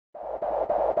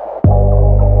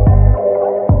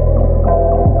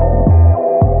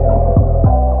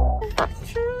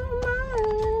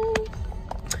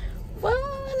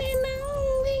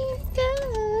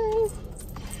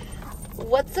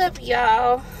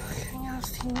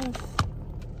14th.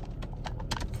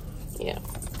 Yeah.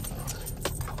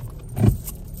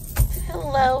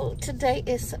 Hello, today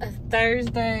is a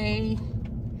Thursday,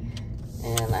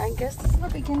 and I guess this is the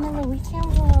beginning of the weekend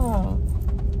vlog.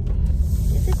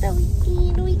 Is it the weekend?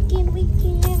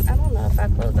 I don't know if I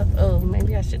closed up. Oh,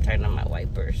 maybe I should turn on my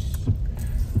wipers.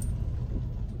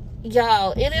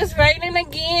 Y'all, it is raining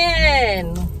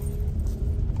again.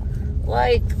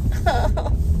 Like,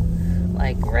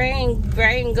 like rain,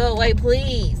 go away,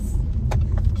 please.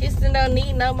 Houston don't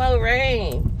need no more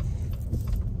rain.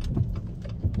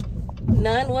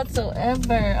 None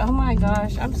whatsoever. Oh my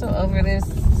gosh, I'm so over this.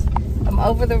 I'm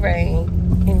over the rain.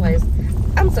 Anyways,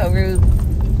 I'm so rude.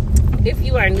 If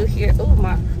you are new here, oh,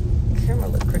 my camera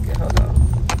look crooked. Hold on.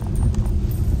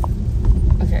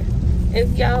 Okay.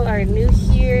 If y'all are new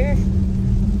here,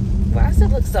 why does it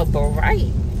look so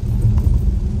bright?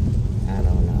 I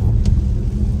don't know.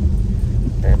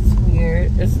 That's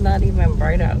weird. It's not even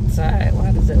bright outside.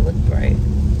 Why does it look bright?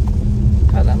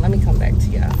 Hold on, let me come back to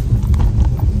y'all.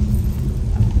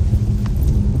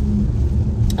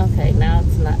 Okay, now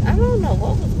it's not. I don't know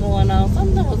what was going on.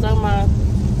 Something was on my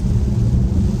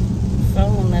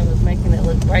phone that was making it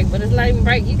look bright, but it's not even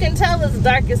bright. You can tell it's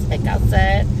dark as heck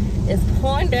outside. It's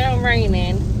pouring down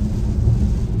raining,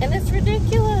 and it's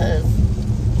ridiculous.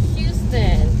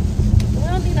 Houston, we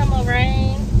don't need no more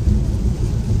rain.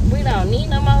 We don't need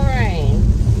no more rain.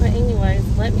 But anyways,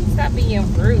 let me stop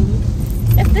being rude.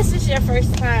 If this is your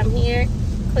first time here,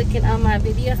 clicking on my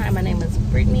video, hi, my name is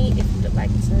Brittany. If you would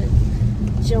like to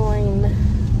join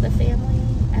the family,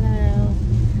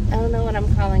 I don't know what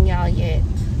I'm calling y'all yet.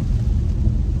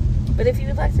 But if you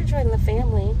would like to join the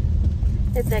family,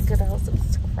 hit that good old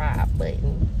subscribe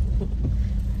button.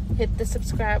 Hit the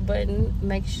subscribe button.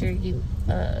 Make sure you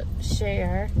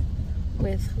share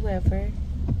with whoever,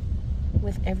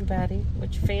 with everybody,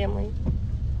 with your family,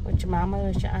 with your mama,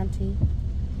 with your auntie,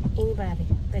 anybody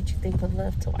that you think would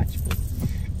love to watch me.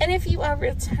 And if you are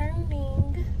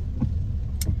returning,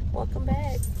 welcome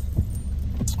back.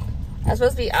 I'm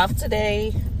supposed to be off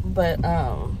today, but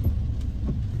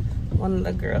one of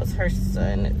the girls, her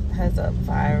son has a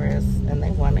virus, and they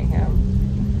wanted him.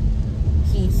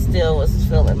 He still was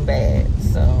feeling bad,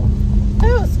 so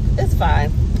it's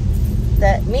fine.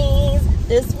 That means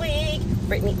this week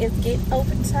Brittany is getting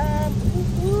overtime.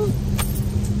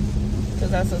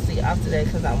 Because I'm supposed to be off today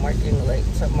because I'm working late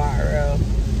tomorrow.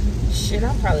 Shit,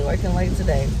 I'm probably working late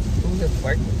today. I'm just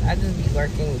working. I just be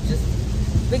working just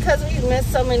because we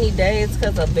missed so many days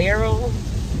because of Barrel,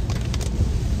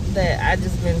 that I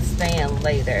just been staying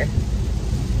later.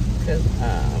 Cause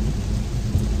I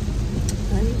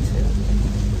need to.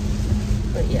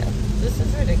 But yeah, this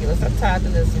is ridiculous. I'm tired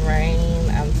of this rain.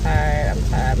 I'm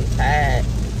tired.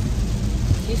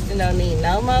 Houston don't need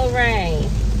no more rain.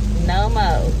 No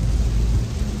more.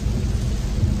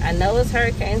 I know it's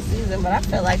hurricane season, but I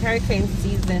feel like hurricane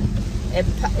season,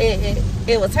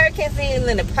 it was hurricane season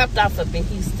and it popped off up in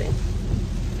Houston.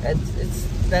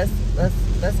 That's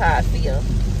how I feel.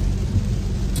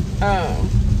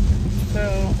 So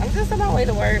I'm just on my way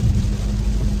to work.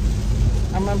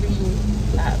 I'm gonna be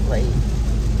not late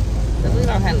because we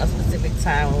don't have no specific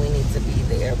time when we need to be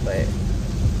there, but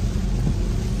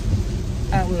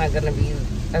I'm gonna be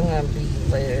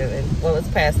later than, well, it's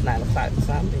past 9 o'clock,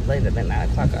 so I'm gonna be later than 9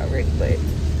 o'clock already, but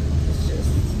it's just,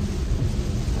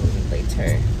 I'm gonna be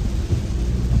later.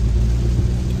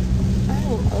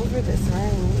 I'm over this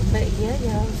rain, but yeah,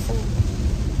 y'all, so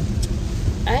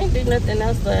I ain't do nothing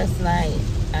else last night.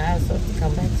 I was supposed to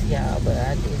come back to y'all, but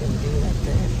I didn't do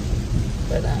nothing.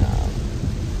 But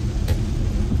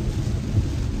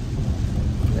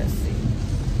let's see.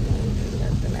 I didn't do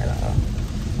nothing at all.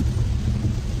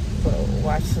 But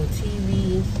watch some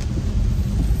TV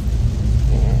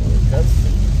and go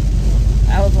sleep.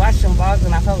 I was watching vlogs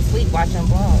and I fell asleep watching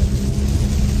vlogs.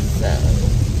 So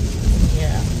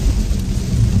yeah.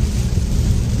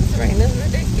 This rain is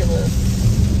ridiculous.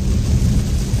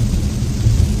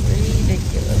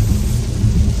 Ridiculous.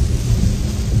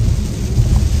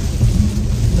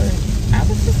 But I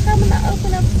was just coming to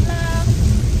open up the vlog.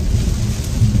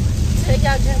 Tell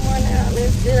y'all good morning on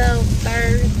this good old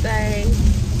Thursday.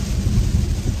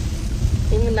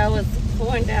 Even though it's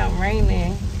pouring down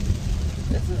raining,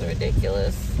 this is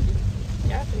ridiculous.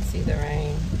 Y'all can see the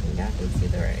rain. Y'all can see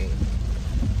the rain.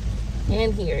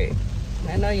 And hear it.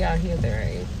 I know y'all hear the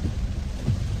rain.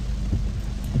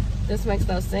 This makes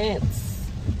no sense.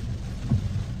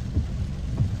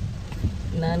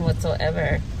 None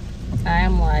whatsoever. I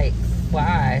am like,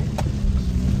 why?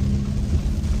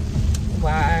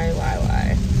 Why?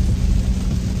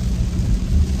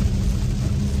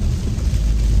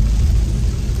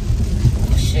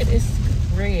 Shit is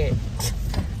red.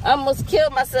 I almost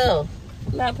killed myself.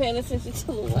 Not paying attention to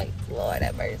the light. Lord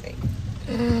have mercy.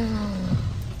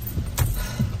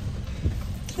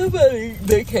 Somebody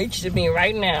vacation me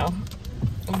right now.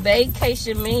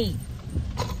 Vacation me.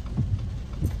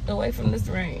 Away from this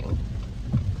rain.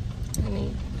 I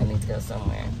need to go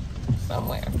somewhere.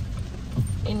 Somewhere.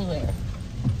 Anywhere.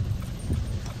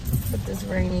 But this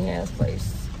rainy ass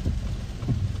place.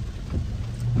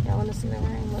 Y'all wanna see that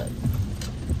rain? Look.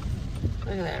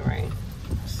 Look at that rain.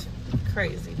 It's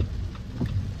crazy.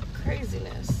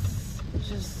 Craziness.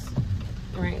 Just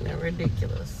raining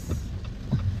ridiculous.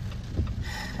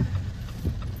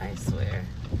 I swear.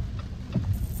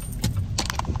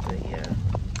 But yeah,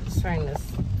 just trying this.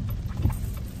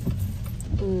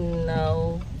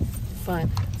 No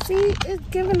fun. See, it's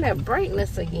giving that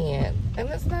brightness again, and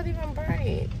it's not even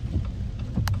bright.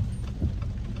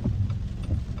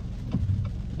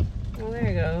 Well, there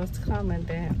you go. It's calming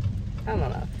down. I don't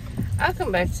know. I'll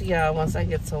come back to y'all once I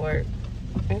get to work.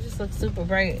 It just looks super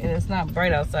bright, and it's not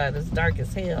bright outside. It's dark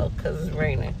as hell because it's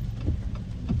raining.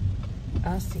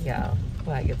 I'll see y'all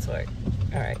when I get to work.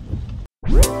 All right.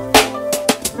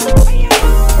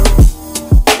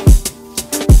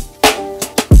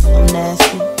 I'm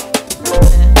nasty.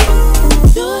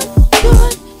 Do it, do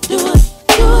it, do it,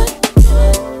 do it.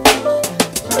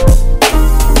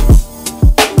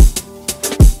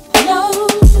 No,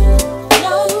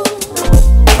 no.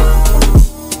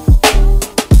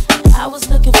 I was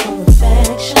looking for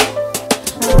affection,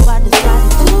 so I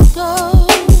decided to go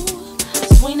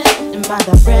swinging in my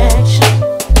direction.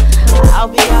 I'll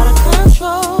be out of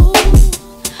control.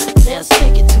 Let's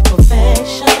take it to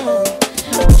perfection.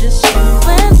 Just you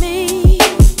and me.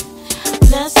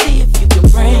 Let's see if you can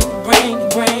bring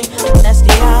the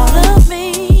nasty out of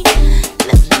me.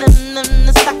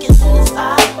 Suck it,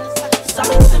 suck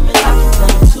it to me like you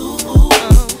want to.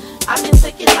 I can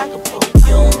take it like a pro,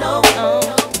 you know.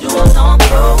 Do a long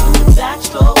throw with the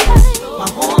backstroke. My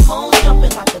hormones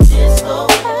jumping like a disco.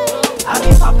 I be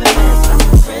popping mans like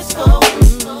a Crisco.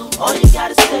 All you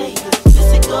gotta say is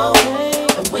physical.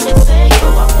 And when you say go,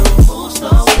 I wanna move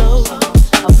slow.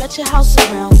 I'm at your house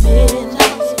around midnight.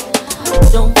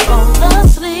 Don't fall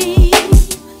asleep.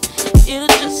 It'll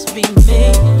just be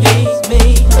me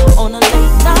on a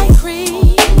late night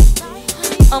creep.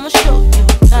 I'ma show you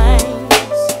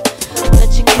things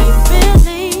that you can't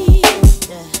believe.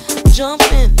 Jump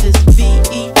in this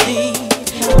VED.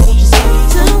 Won't you suck it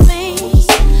to me?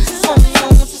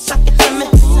 Suck it to me.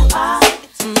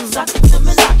 Suck it to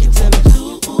me, suck it to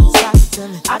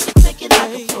me. I can take it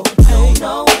like a pro.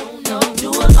 No. Do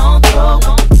a long throw,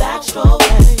 backstroke.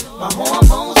 My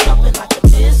hormones jumping like a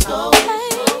disco.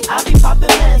 I be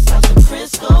popping mans like some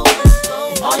Crisco.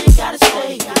 And all you gotta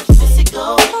say is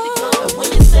physical. And when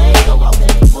you say go, I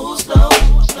want to move slow.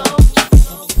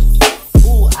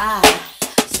 Ooh,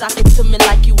 suck it to me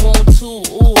like you want to.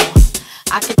 Ooh,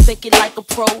 I can take it like a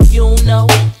pro, you know.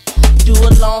 Do a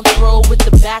long throw with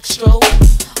the backstroke.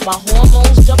 My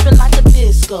hormones jumping like a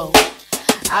disco.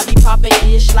 I be popping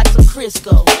ish like some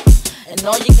Crisco. And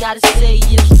all you gotta say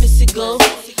is physical.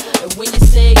 And when you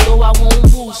say go, I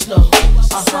won't move slow.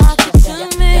 Suck it to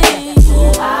me.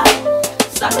 Ooh,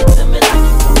 suck it to me like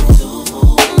you want to.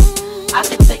 I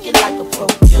can take it like a pro,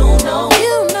 you know.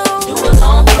 Do a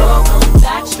long throw,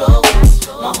 backstroke.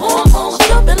 My hormones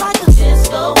jumping like a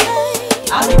disco.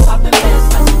 I be popping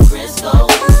mans like some Crisco.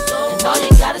 And all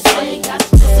you gotta say is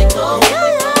physical.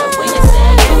 And when you say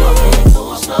go, I won't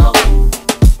move slow.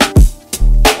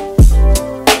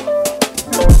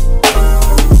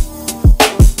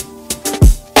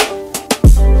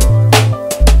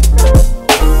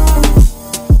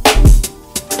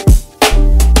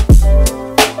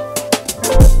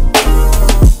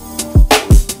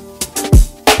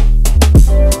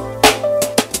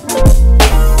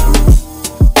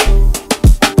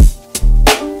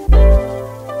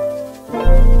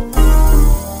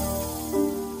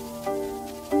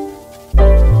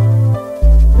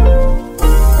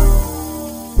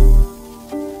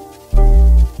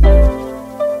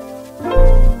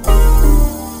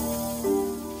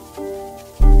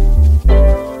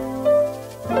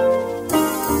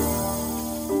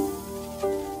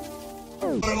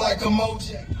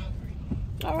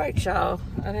 Alright, y'all.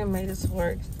 I didn't make this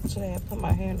work today. I put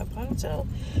my hair in a ponytail.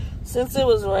 Since it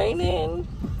was raining.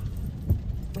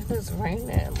 It was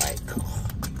raining. Like,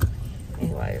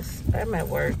 anyways, I'm at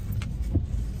work.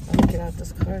 I'm gonna get out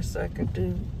this car so I could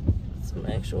do some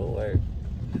actual work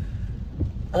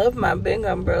of my big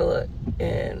umbrella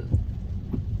in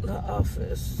the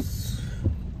office.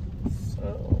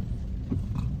 So,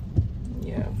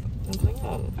 yeah.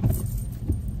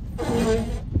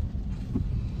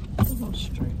 I'm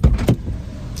straight.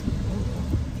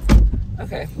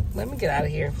 get out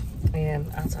of here,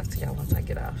 and I'll talk to y'all once I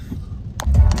get off.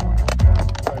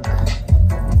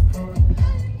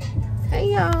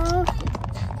 Hey y'all,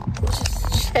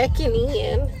 just checking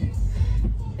in.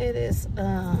 It is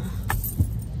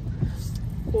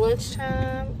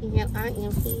lunchtime, and I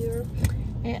am here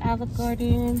at Olive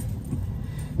Garden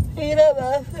eating up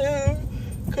my food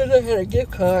because I had a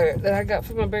gift card that I got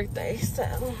for my birthday.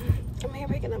 So I'm here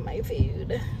picking up my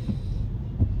food.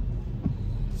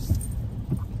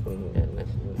 Got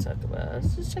nothing to talk about. I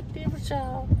was just checking in with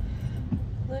y'all,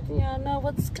 letting y'all know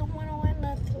what's going on.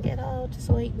 Nothing at all. Just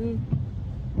waiting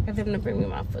for them to bring me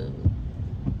my food.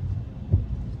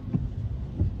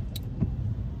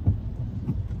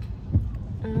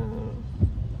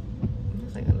 What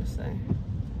was I gonna say?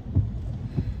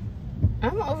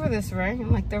 I'm over this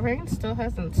rain. Like, the rain still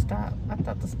hasn't stopped. I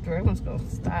thought the rain was gonna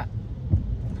stop.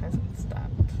 It hasn't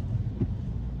stopped.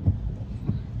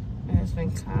 It's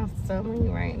been constantly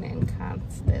raining,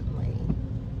 constantly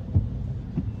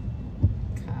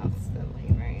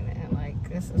raining. Like,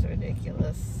 this is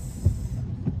ridiculous.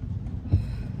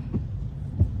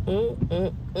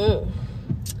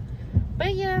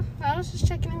 But yeah, I was just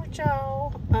checking in with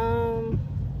y'all.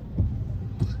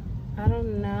 I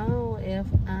don't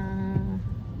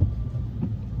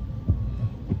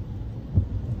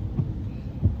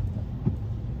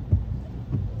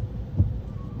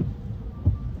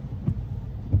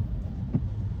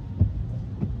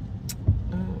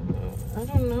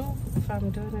know if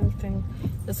I'm doing anything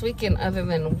this weekend other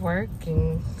than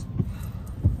working.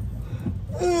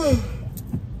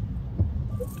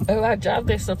 At our job,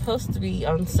 they're supposed to be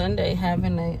on Sunday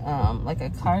having a like a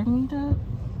car meetup.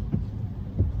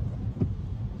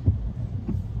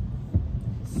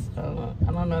 So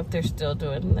I don't know if they're still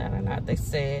doing that or not. They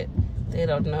said they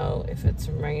don't know if it's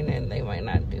raining, they might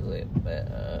not do it, but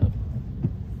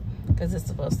because it's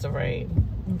supposed to rain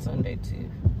on Sunday too.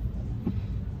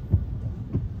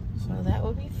 So that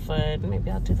would be fun. Maybe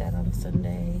I'll do that on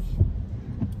Sunday.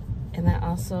 And I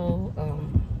also,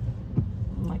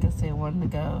 like I said, wanted to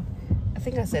go. I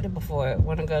think I said it before.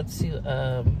 Want to go to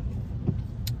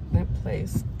that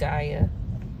place, Gaia,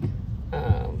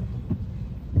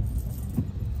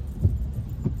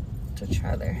 to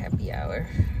try their happy hour.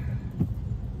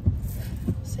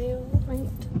 So we might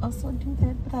also do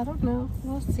that, but I don't know.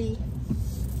 We'll see.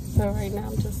 So right now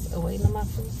I'm just awaiting on my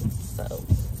food. So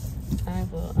I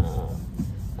will,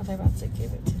 are they about to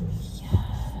give it to me? Yes.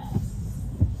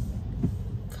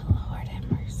 Lord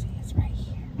have mercy, it's right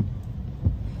here.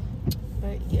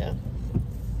 But yeah.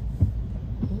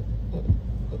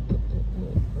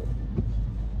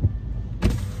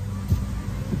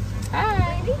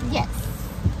 Hi. Yes.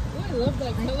 Oh, I love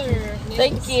that color.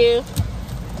 Thank you.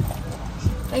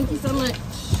 Thank you so much.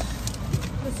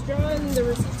 The straw and the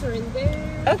receipts are in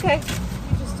there. Okay.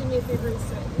 You just do me a favor and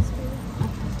sign this for me.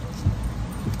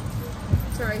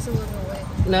 Sorry, it's a little wet.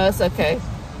 No, it's okay.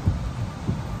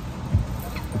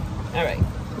 All right.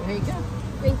 There you go.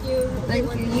 Thank you.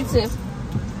 Thank you. You too.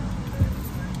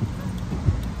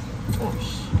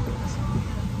 Gosh.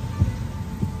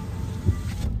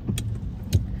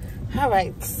 All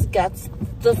right. Got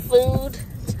the food.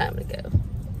 Time to go.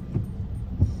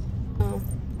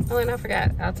 Oh, and I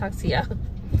forgot. I'll talk to y'all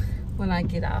when I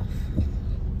get off.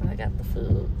 But I got the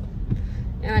food.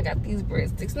 And I got these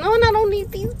breadsticks. No, and I don't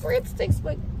need these breadsticks,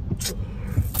 but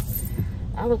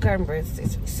Olive Garden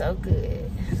breadsticks be so good.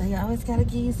 They always gotta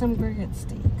give you some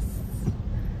breadsticks.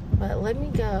 But let me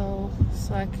go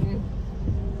so I can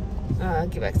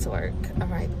get back to work. All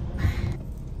right.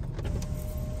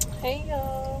 Hey,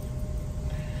 y'all.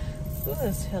 Ooh,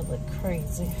 this hell look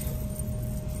crazy.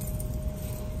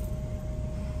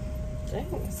 Dang,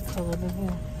 it's cold in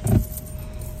here.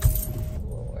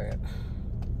 Lord.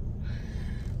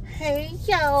 Hey,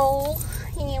 y'all.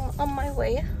 I'm on my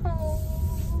way home.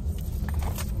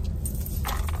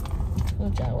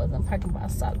 Told y'all I wasn't parking by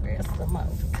Sawgrass no more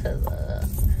because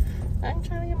I'm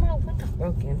trying to get my window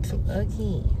broken into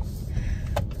again.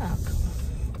 Oh, come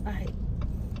on.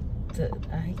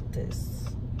 I hate this.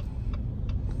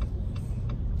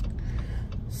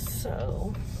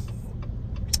 So,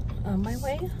 on my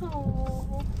way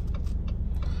home.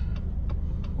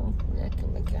 Hopefully I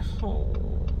can make it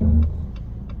home.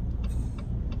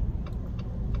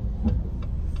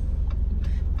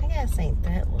 My gas ain't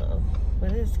that low,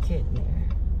 but it's getting there.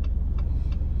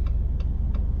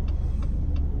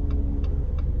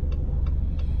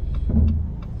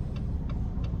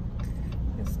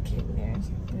 It's getting there. It's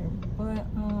there. But,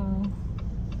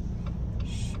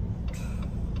 shoot.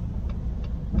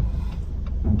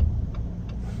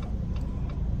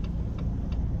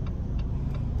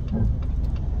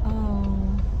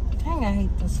 Dang, I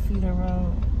hate this this feeder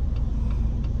road.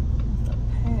 The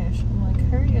pash. I'm like,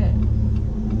 hurry up.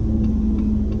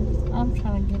 I'm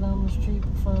trying to get on the street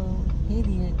before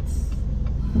idiots.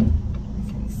 I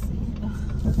can't see.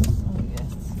 Oh,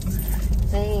 yes.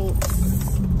 Thanks.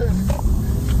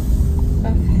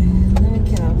 Okay, let me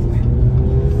get over.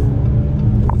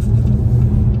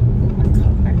 My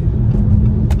car.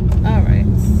 Alright.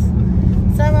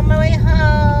 So I'm on my way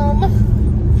home.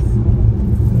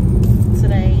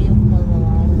 Today was a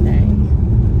long day.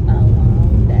 A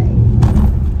long day.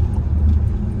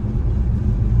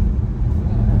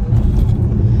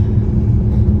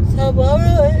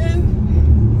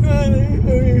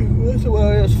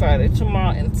 Tomorrow is Friday.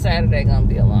 Tomorrow and Saturday gonna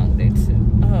be a long day too.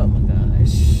 Oh my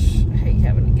gosh. I hate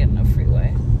having to get on the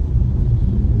freeway.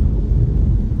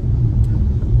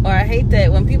 Or I hate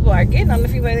that when people are getting on the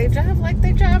freeway, they drive like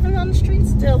they're driving on the street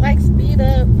still. Like, speed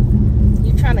up.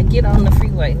 You're trying to get on the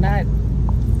freeway, not...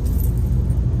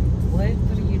 What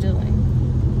are you doing?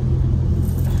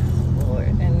 Oh, Lord.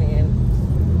 And then...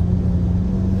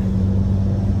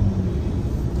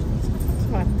 It's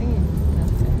my thing.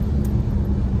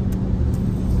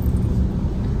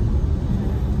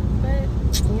 But,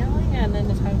 y'all ain't got nothing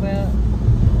to talk about.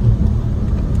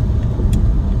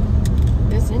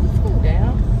 Is anything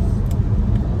down?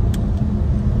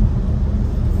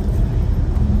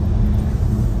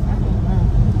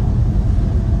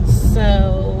 So,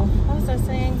 what was I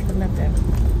saying? Nothing.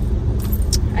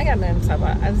 I got nothing to talk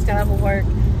about. I just got off of work.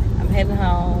 I'm heading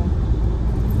home.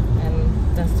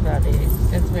 And that's about it.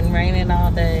 It's been raining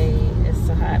all day. It's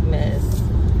a hot mess.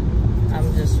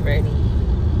 I'm just ready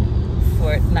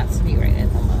for it not to be raining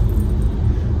no more.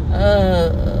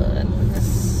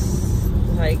 This,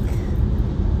 like,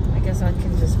 I guess I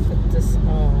can just put this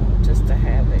on just to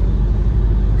have it.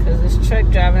 Because this truck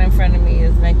driving in front of me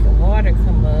is making water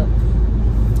come up.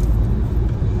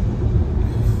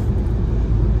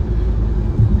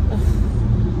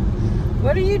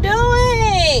 What are you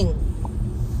doing?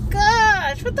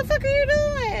 Gosh, what the fuck are you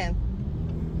doing?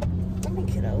 Let me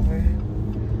get over.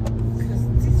 Because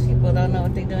these people don't know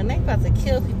what they're doing. They about to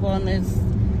kill people on this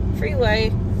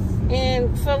freeway.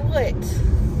 And for what?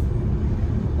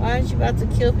 Why aren't you about to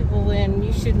kill people when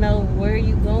you should know where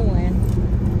you're going?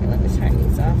 Okay, let me turn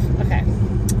these off. Okay.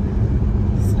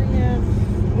 So yeah,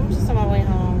 I'm just on my way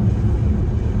home.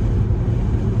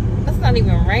 It's not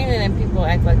even raining and people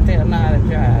act like they don't know how to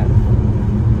drive.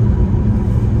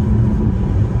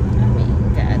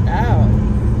 Out.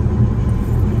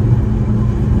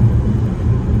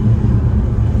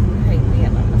 I hate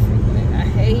being on the freeway.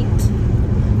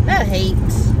 Not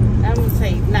hate. I'm gonna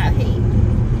say not hate,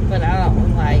 but I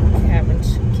don't like having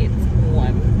to get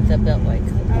on the beltway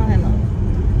because I don't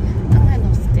have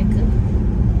no sticker.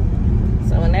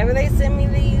 So whenever they send me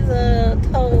these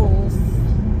tolls,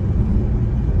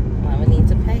 I'm gonna need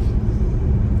to pay.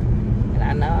 And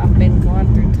I know I've been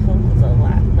going through tolls a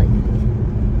lot lately.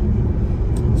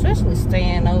 Especially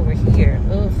staying over here.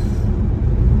 Ugh.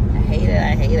 I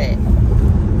hate it.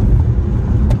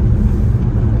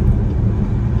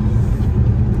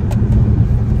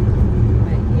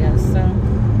 But yeah, so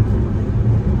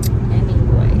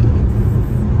anyways,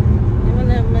 there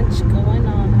wasn't much going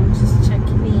on. I'm just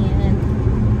checking in.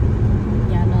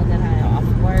 Y'all know that I am off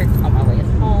work on my way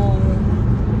home.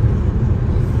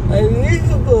 I need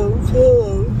to go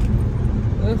home.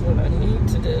 That's what I need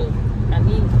to do.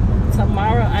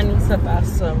 Tomorrow I need to buy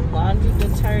some laundry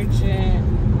detergent,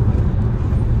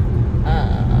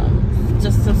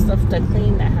 just some stuff to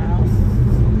clean the house,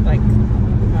 like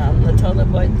the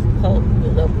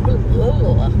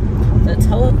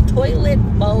toilet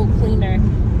bowl cleaner.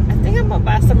 I think I'm gonna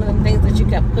buy some of the things that you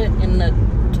can put in the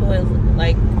toilet,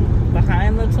 like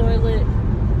behind the toilet.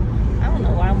 I don't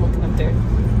know why I'm looking up there.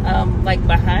 Like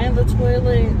behind the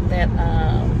toilet that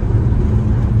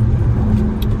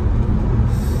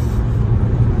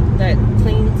that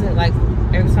cleans it, like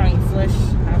every time you flush.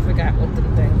 I forgot what the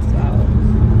thing's called.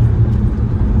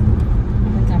 I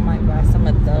think I might buy some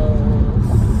of those.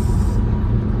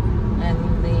 And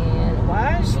then,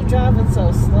 why is she driving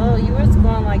so slow? You was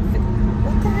going like,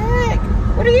 what the heck?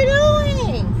 What are you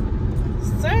doing?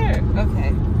 Sir.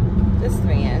 Okay. This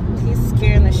man, he's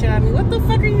scaring the shit out of me. What the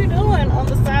fuck are you doing on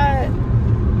the side?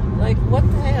 Like, what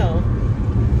the hell?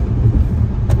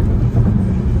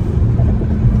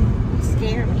 You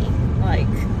scare me.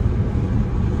 Like,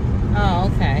 oh,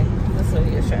 okay. That's what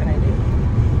he was trying to do.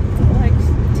 Like,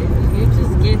 dude, you're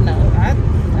just getting old. I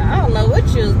don't know what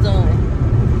you was doing.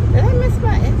 Did I miss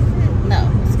my exit? No,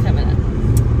 it's coming up.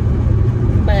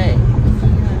 But,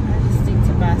 yeah, I just need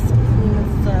to buy some cleaning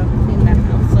stuff, clean the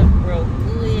house up real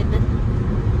good.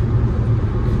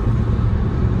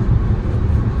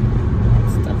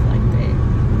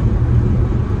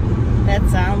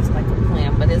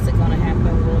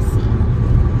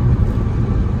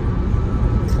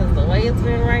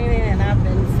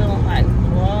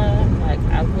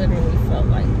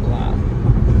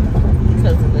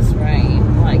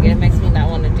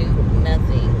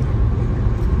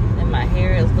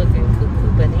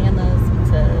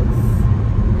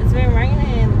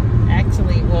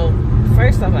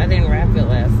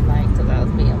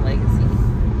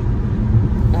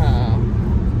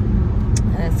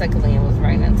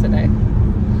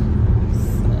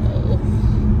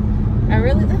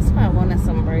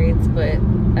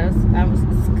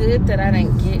 good that I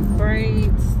didn't get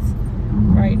braids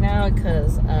right now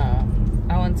because I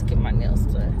wanted to get my nails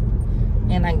done.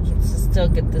 And I get to still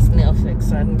get this nail fix,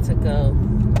 so I need to go.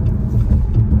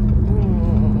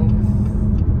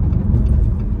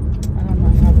 I don't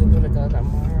know if I'll be able to go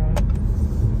tomorrow.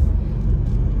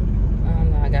 I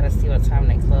don't know. I gotta see what time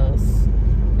they close.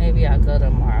 Maybe I'll go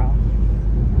tomorrow.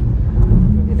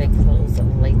 Maybe they close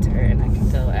later and I can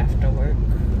go after work.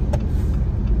 I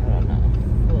don't know.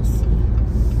 We'll see.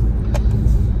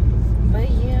 But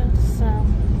yeah, so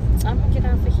I'm gonna get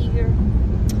off of here.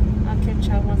 I'll catch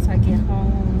y'all once I get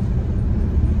home.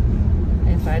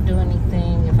 If I do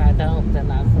anything, if I don't,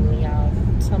 then I'll come to y'all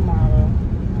tomorrow.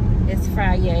 It's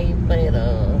Friday, but I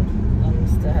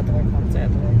still have to work on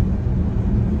Saturday.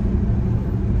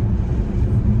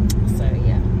 So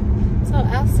yeah. So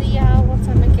I'll see y'all once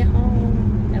I make it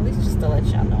home. At least just to let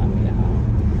y'all know I'm at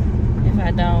home. If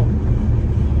I don't,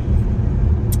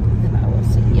 then I will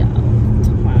see y'all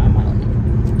tomorrow morning.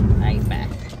 Alright, bye.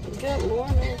 Good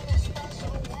morning.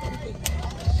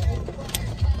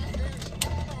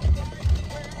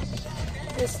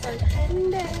 It's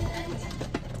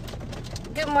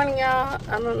good morning, y'all.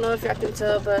 I don't know if y'all can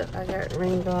tell, but I got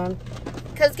rain on.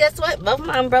 Because guess what? Both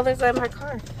my umbrellas are in my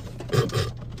car.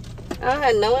 I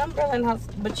had no umbrella in the house.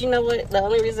 But you know what? The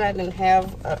only reason I didn't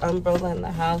have an umbrella in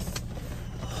the house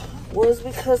was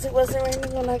because it wasn't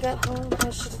raining when I got home. I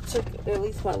should have took at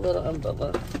least my little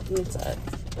umbrella inside.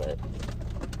 But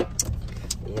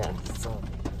yeah, so.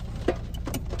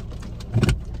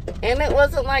 And it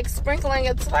wasn't like sprinkling,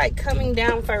 it's like coming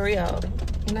down for real.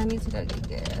 And I need to go get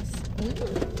gas.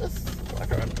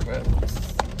 Water on the road.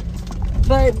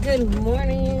 But good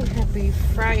morning, happy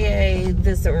Friday.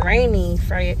 This rainy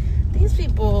Friday. These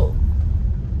people,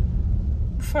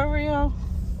 for real.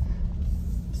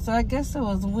 So I guess it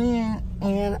was wind,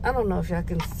 and I don't know if y'all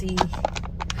can see.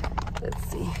 Let's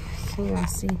see, can y'all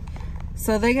see?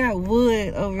 So they got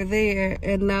wood over there,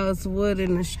 and now it's wood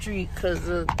in the street because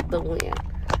of the wind.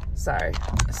 Sorry.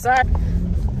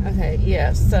 Okay,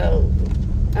 yeah, so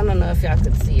I don't know if y'all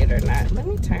could see it or not. Let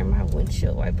me turn my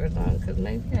windshield wipers on because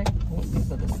maybe I won't be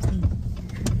able to see.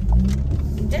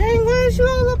 Dang, why is you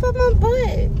all up on my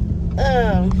butt?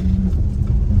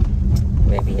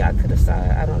 Maybe y'all could have saw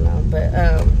it, I don't know. But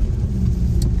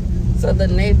so the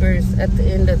neighbors at the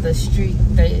end of the street,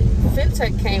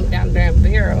 Fintech came down there and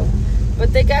barreled,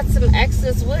 but they got some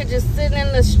excess wood just sitting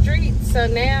in the street. So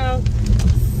now,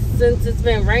 since it's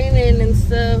been raining and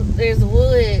stuff, there's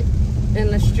wood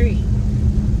in the street.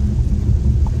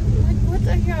 Like, what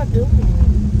are y'all doing?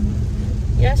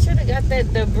 Y'all should have got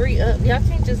that debris up. Y'all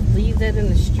can't just leave that in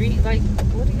the street. Like,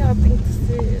 what do y'all think this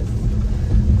is?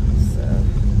 So,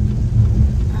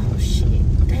 oh shit.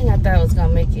 Dang, I thought I was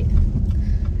gonna make it.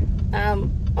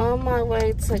 I'm on my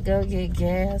way to go get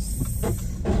gas.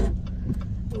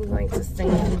 I'm going to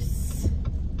Sam's.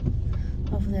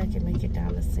 Hopefully I can make it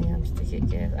down to Sam's to get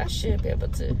gas. I should be able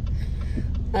to.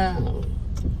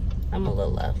 I'm a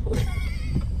little low.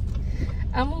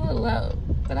 I'm a little low,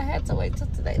 but I had to wait till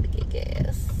today to get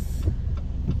gas.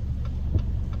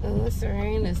 And this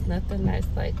rain is nothing nice.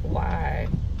 Like, why?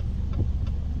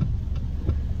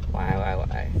 Why?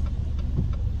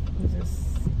 I'm just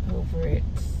over it.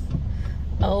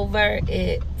 Over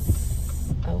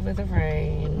the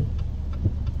rain.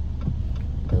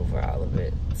 Over all of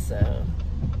it. So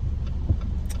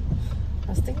I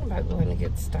was thinking about going to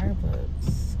get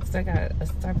Starbucks because I got a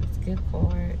Starbucks gift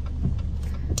card.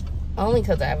 Only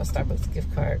because I have a Starbucks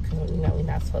gift card, because you know we're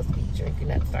not supposed to be drinking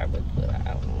at Starbucks, but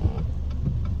I don't know.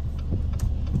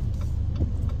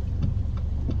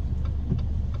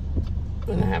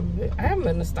 And I haven't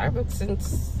been to Starbucks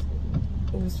since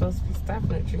we were supposed to be stopping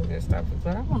to drink at Starbucks,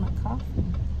 but I want a coffee.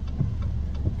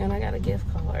 And I got a gift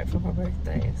card for my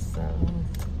birthday, so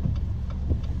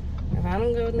if I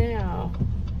don't go now,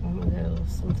 I'm gonna go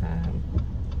sometime.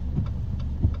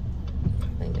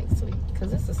 Probably next week,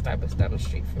 because it's a Starbucks down the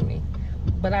street for me.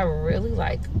 But I really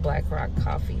like Black Rock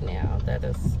coffee now. That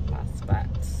is my spot.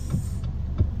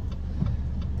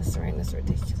 This rain is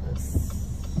ridiculous.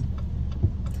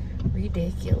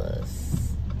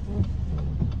 Ridiculous.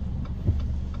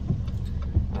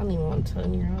 I don't even want to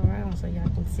turn you around so y'all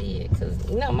can see it, because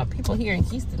you know my people here in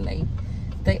Houston,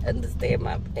 they understand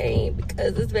my pain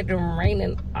because it's been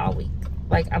raining all week.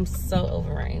 Like, I'm so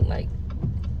over rain. Like,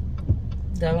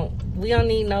 we don't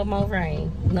need no more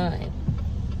rain. None.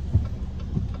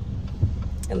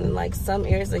 And then like some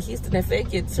areas of Houston, if it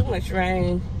gets too much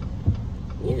rain,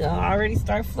 you know, already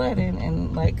start flooding.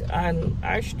 And like on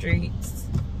our streets,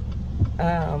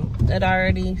 it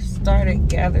already started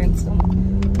gathering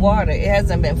some water. It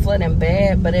hasn't been flooding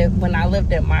bad, but when I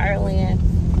lived in Maryland,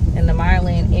 in the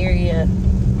Maryland area.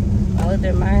 I lived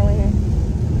in Maryland.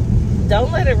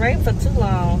 Don't let it rain for too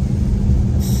long.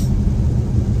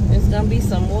 There's gonna be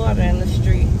some water in the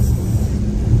streets.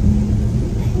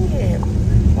 Yeah.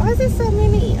 Why is there so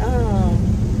many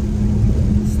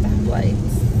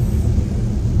stoplights?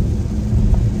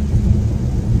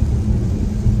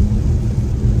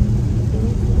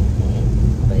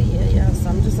 But yeah, so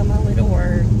I'm just on my way to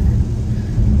work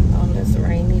on this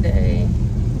rainy day.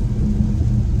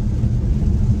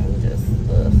 I'm just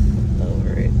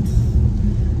over it.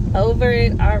 Over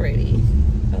it already.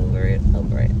 Over it.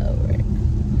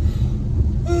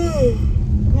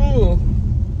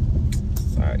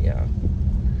 Sorry, y'all.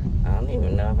 I don't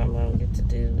even know if I'm gonna get to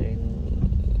do it.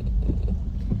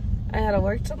 I gotta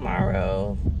work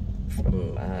tomorrow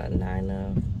from 9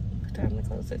 to, what time to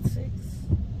close at 6?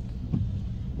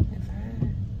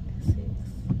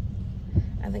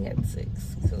 I think at 6,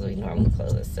 because we normally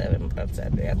close at 7, but on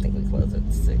Saturday I think we close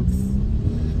at 6.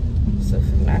 So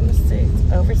from 9 to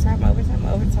 6,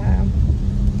 overtime.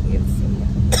 Get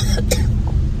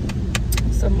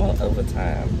some more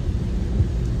overtime.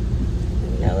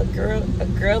 You know, a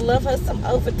girl love her some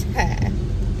overtime.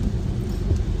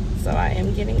 So I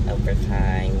am getting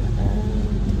overtime.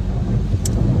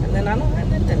 And then I don't have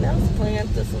nothing else planned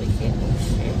this weekend.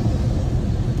 Shit.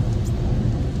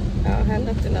 I don't have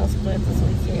nothing else planned this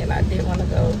weekend. I did want to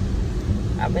go.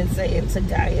 I've been saying to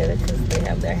Gaia because they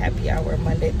have their happy hour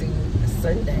Monday through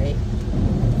Sunday,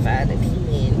 5 to 10.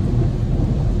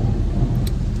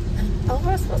 Oh,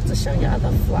 I was supposed to show y'all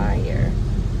the flyer.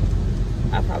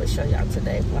 I'll probably show y'all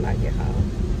today when I get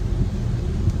home.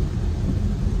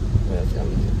 It's gonna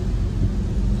be.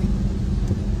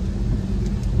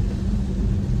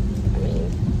 I mean,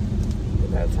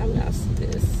 by the time y'all see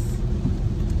this,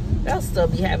 they'll still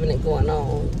be having it going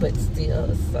on, but still,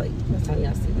 it's like, by the time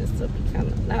y'all see this, it'll be kind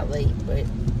of, not late, but,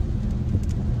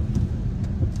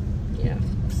 yeah,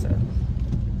 so.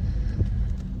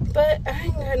 But I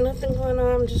ain't got nothing going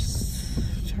on, I'm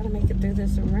just trying to make it through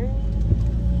this rain.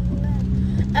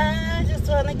 I just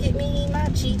want to get me my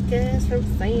cheap gas from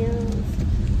Sam's.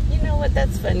 You know what,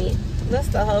 that's funny. That's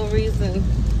the whole reason,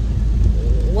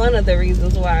 one of the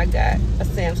reasons why I got a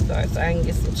Sam's card, so I can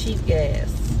get some cheap gas.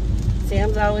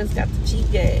 Sam's always got the cheap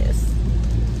gas.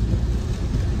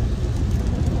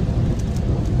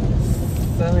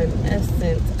 So in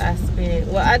essence, I spent,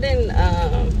 well, I didn't,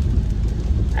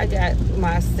 I got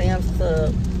my Sam's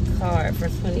Club card for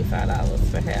 $25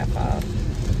 for half off.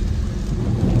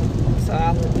 So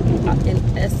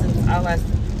in essence, all I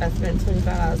spent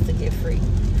 $25 to get free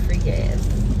gas.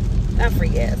 Not free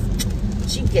gas,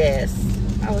 cheap gas.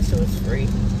 I wish it was free.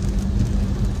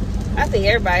 I think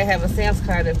everybody have a Sam's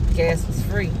card if gas was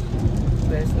free,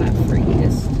 but it's not free.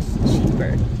 It's just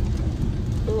cheaper.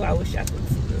 Ooh, I wish I could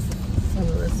see this. Some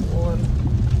of this water.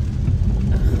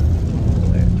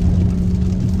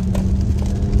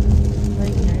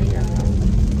 Right there, y'all.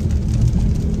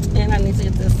 And I need to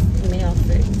get this nail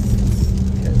fixed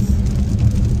because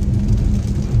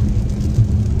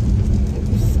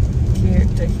I'm scared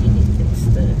to heat it and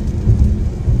stuff.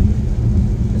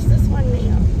 Is this one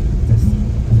nail?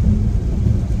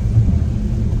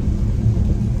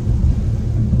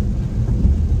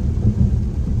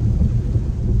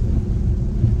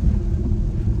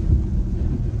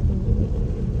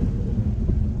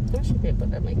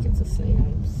 But I make it to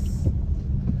Sam's.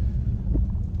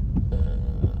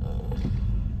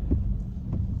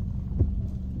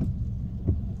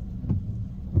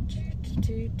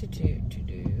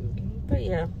 But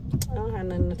yeah, I don't have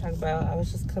nothing to talk about. I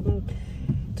was just coming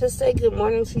to say good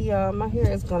morning to y'all. My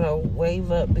hair is gonna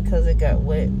wave up because it got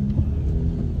wet.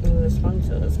 And this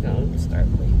ponytail is gonna start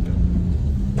waving.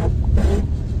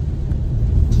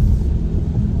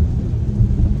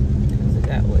 Because it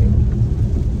got wet.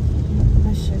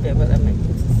 I should be able to make it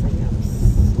to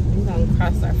Sam's. We're gonna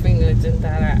cross our fingers and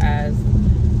dot our eyes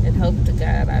and hope to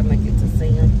God I make it to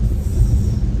Sam's.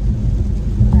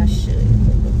 I should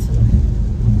be able to.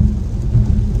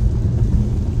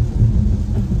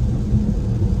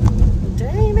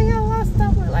 Dang, they got a lot of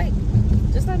stuff. Like,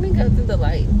 just let me go through the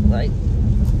light. Like,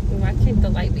 why can't the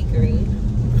light be green?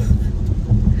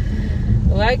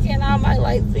 Why can't all my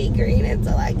lights be green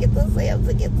until I get to Sam's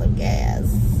to get some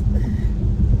gas?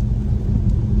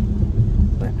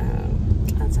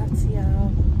 I'll talk to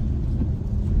y'all.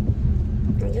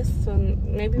 I guess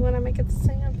maybe when I make it to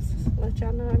Sam's, let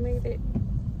y'all know I made it.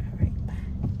 Alright, bye.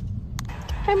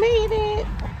 I made it.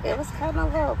 It was kind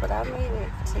of low, but I made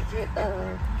it to get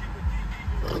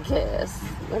gas.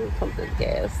 Let me pump this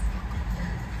gas.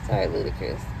 Sorry,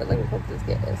 ludicrous, but let me pump this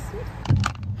gas.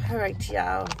 Alright,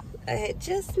 y'all. I had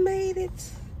just made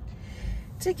it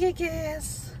to get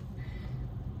gas.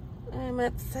 I'm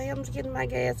at Sam's getting my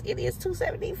gas. It is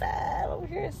 $2.75 over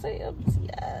here at Sam's.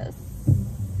 Yes.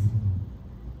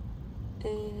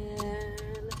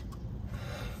 And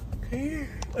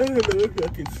I don't know if I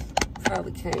can.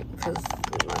 Probably can't because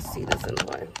my seat is in the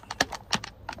way.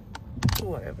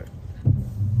 Whatever.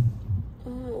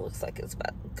 Oh, looks like it's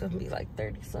about gonna be like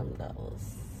 $30-something.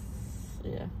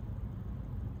 Yeah.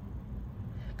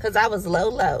 Cause I was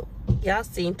low. Y'all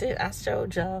seen it. I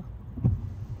showed y'all.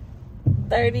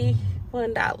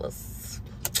 $31.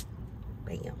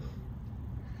 Bam.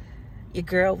 Your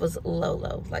girl was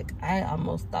low. Like I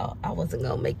almost thought I wasn't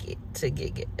gonna make it to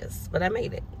get gas, but I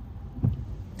made it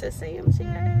to Sam's.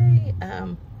 Yay.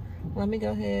 Let me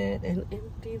go ahead and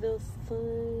empty those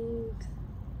things.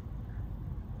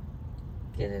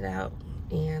 Get it out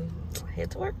and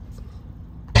head to work.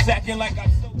 Acting like I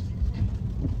told you.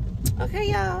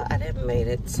 Okay, y'all, I didn't made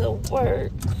it to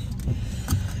work,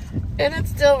 and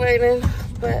it's still raining.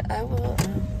 But I will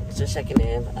just checking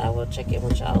in. I will check in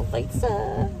with y'all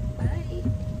later. Bye.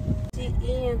 See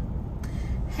you.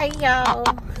 Hey, y'all.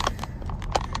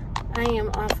 I am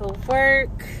off of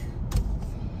work.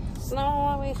 So now I'm on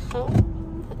my way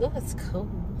home. Oh, it's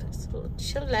cold. It's a little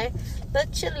chilly.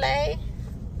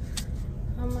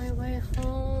 On my way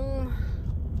home.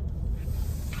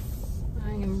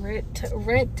 I am ready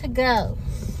to go.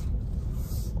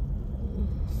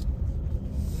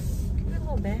 Give me a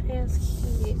little badass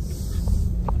kid.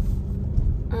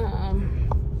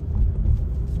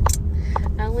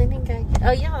 I went and got.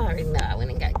 Oh, y'all already know I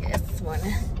went and got gas this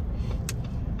morning.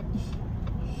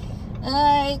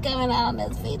 He's coming out on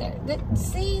this feeder.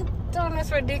 See, doing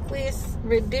this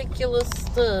ridiculous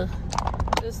stuff.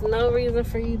 There's no reason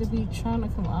for you to be trying to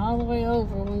come all the way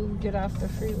over when you get off the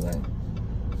freeway.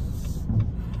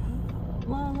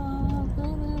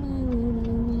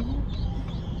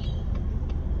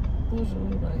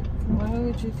 Like, why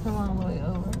would you come all the way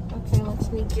over? Okay, let's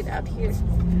get out here.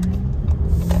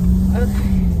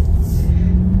 Okay.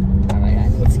 Alright, I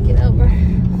need to get over.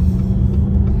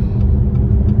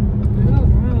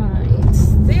 Alright.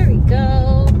 There we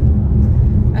go.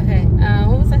 Okay,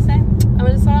 what was I saying? I'm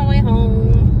just on my way home.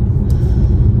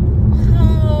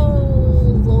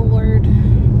 Oh, Lord.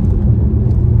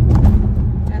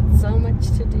 Got so much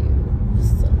to do.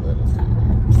 So little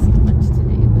time. So much to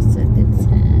do. What's at the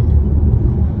time?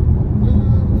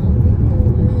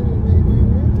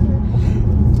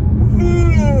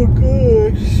 Oh,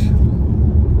 gosh.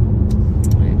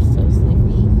 I'm so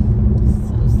sleepy.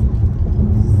 So sleepy.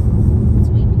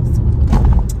 Sweetie. I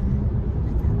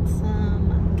got some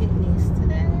good news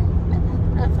today. I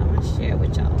don't know if I'm going to share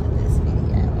with y'all in this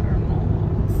video or not.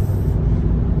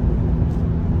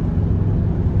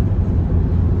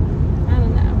 I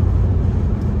don't know.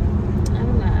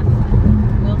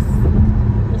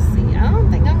 We'll see. I don't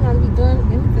think I'm going to be doing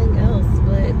anything else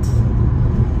but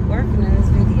working in this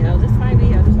video. This might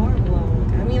be a car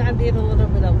vlog. I mean, I did a little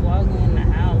bit of vlogging in the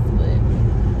house, but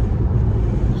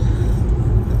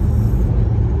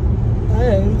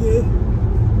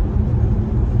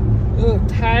I'm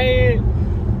tired.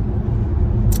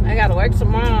 I gotta work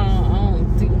tomorrow,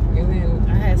 and then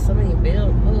I had so many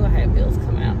bills. Oh, I had bills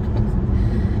come out.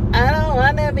 I don't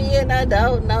want to be an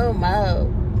adult no more.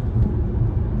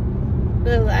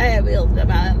 Because I had bills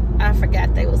come out. I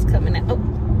forgot they was coming out. Oh,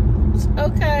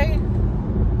 okay.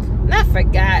 Not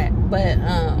forgot, but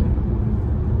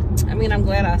I mean, I'm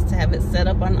glad I have it set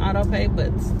up on auto pay,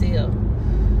 but still,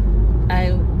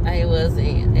 I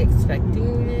wasn't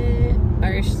expecting it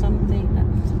or something.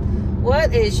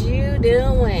 What is you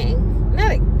doing?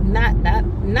 Not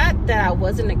that I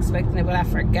wasn't expecting it, but I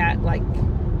forgot. Like,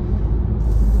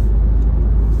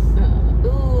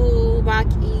 ooh,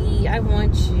 Mach-E, I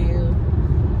want you.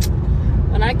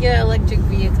 When I get an electric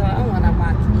vehicle, I want a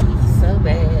Mach-E so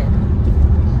bad.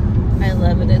 I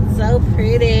love it. It's so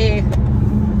pretty.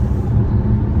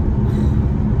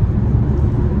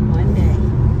 One day.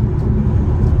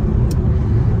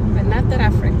 But not that I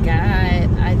forgot.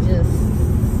 I just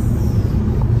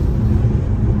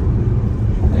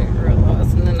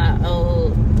realized. And then I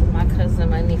owed my cousin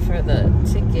money for the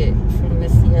ticket from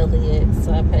Missy Elliott.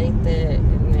 So I paid that.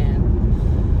 And then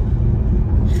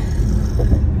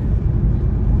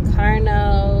car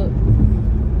note,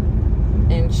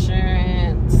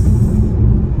 insurance.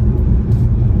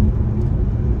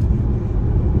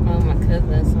 Oh, my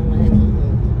cousin, some money.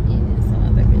 Yeah, some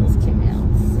other bills came out.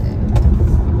 So,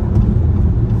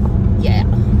 yeah.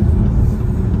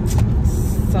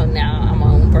 So now I'm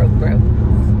on broke.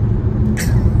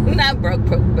 Not broke,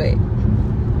 but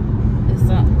it's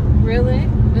really?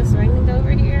 It's raining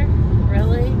over here?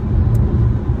 Really?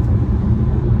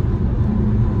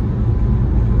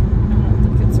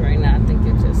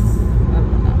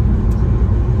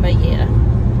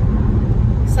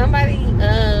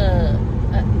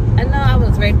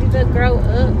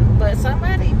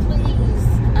 Somebody please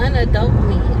unadult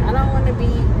me. I don't want to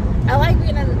be, I like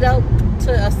being an adult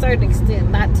to a certain extent,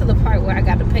 not to the part where I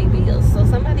got to pay bills. So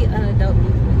somebody unadult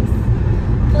me, please.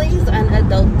 Please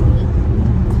unadult me.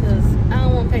 Because I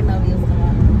don't want to pay no bills no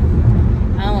more.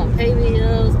 I don't want to pay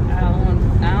bills. I don't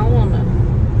want to.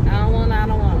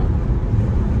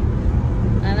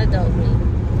 Unadult me.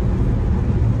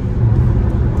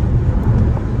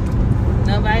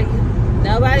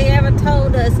 Nobody ever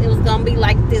told us it was gonna be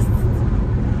like this.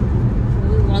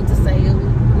 We want to say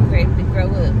we're ready to grow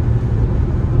up.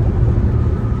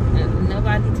 And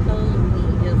nobody told me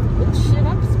oh shit,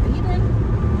 I'm speeding.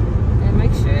 And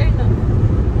make sure ain't no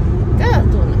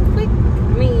God doing it quick. I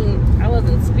mean, I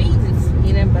wasn't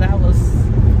speeding, but I was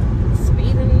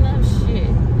speeding enough shit.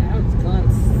 I was going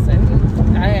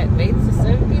 70. I had made it to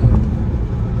 7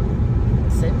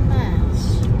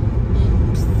 miles.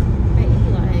 Oops. But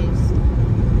anyways,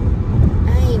 I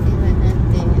ain't doing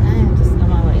nothing. I am just on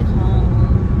my way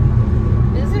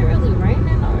home. Is it really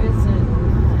raining or is it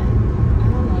not? I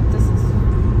don't know if this is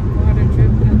water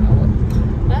dripping or what.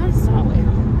 But I'm just on my way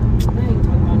home. I ain't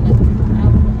talking about nothing.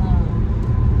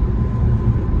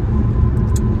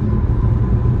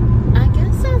 I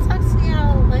guess I'll talk to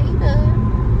y'all later.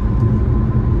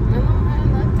 I don't have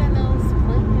nothing else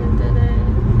planned today.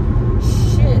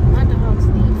 Shit, my dogs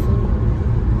need food.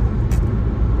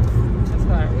 That's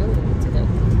what I really need to go do.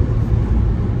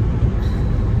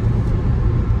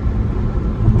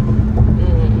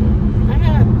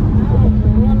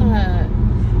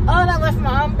 Oh, and I left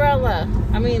my umbrella.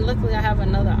 I mean, luckily I have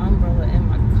another umbrella in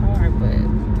my car, but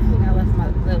dang, I left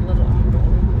the little umbrella.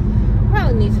 I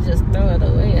probably need to just throw it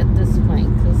away at this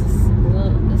point because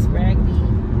it's raggedy.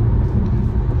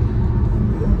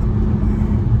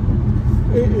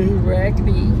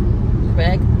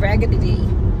 Raggedy.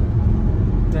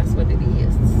 That's what it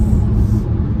is.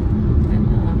 And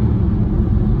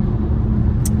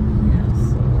yeah,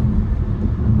 so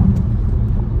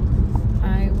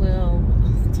I will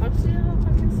talk to y'all. I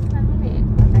guess in a minute.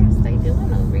 What are they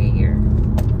doing over here?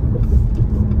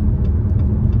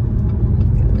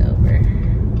 Get over.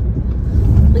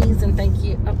 Please and thank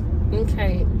you. Oh,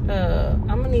 okay. I'm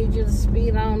gonna need you to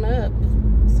speed on up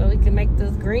so we can make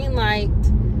this green light.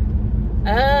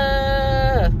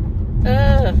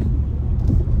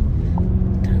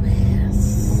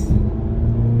 Dumbass.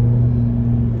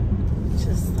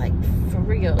 Just like for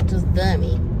real, just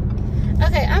dummy.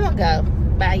 Okay, I'm gonna go.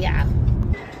 Bye, y'all.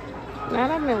 Now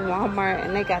I'm in Walmart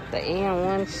and they got the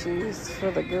N1 shoes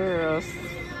for the girls.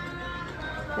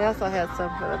 They also had some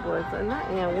for the boys, but not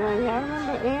N1. Y'all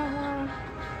remember N1?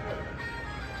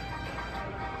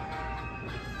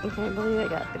 I can't believe they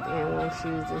got the N1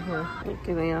 shoes in here. Look,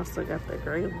 and they also got the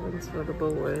gray ones for the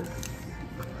boys.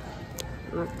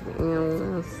 Look, the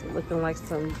N1s looking like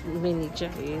some mini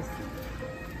J's.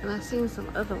 And I've seen some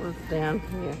other ones down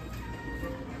here.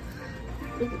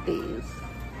 Look at these.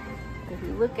 If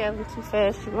you look at them too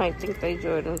fast, you might think they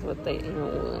Jordans, but they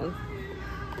N1s.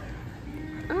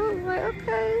 I was like,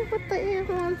 okay, put the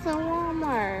N1s in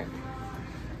Walmart.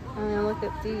 And then look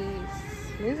at these.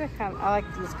 These are kind of, I like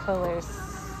these colors.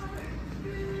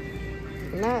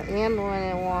 Not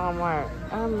N1 in Walmart.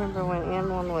 I remember when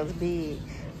N1 was big.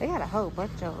 They got a whole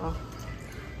bunch of them.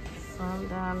 Some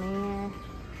down there.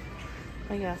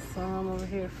 They got some over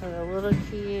here for the little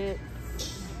kids.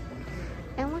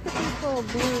 And look at these little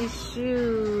bitty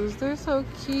shoes. They're so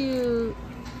cute.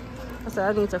 I said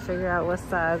I need to figure out what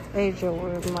size Adrian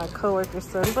wear with my coworker's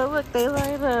son. But look, they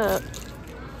light up.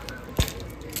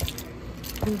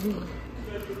 And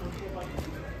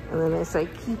then they say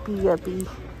keepy uppy.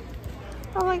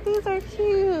 I'm like, these are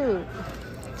cute.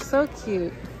 So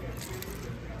cute.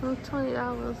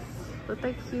 $20, but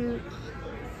they cute.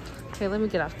 Okay, let me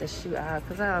get off this shoe aisle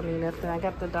because I don't need nothing. I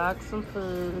got the dog some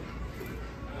food.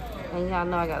 And y'all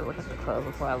know I gotta look at the clothes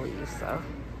before I leave, so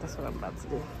that's what I'm about to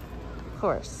do. Of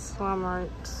course, Walmart.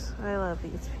 I love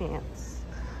these pants.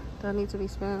 Don't need to be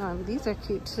spending on them. These are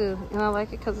cute too. And I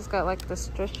like it because it's got like the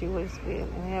stretchy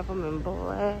waistband. And I have them in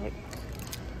black.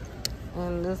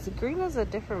 And this green is a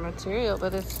different material,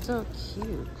 but it's still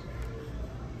cute.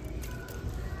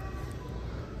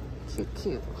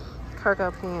 Cute.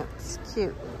 Cargo pants,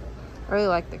 cute. I really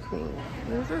like the cream.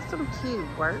 These are some cute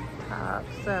work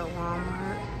tops at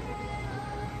Walmart.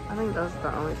 I think those are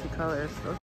the only two colors.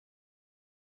 Those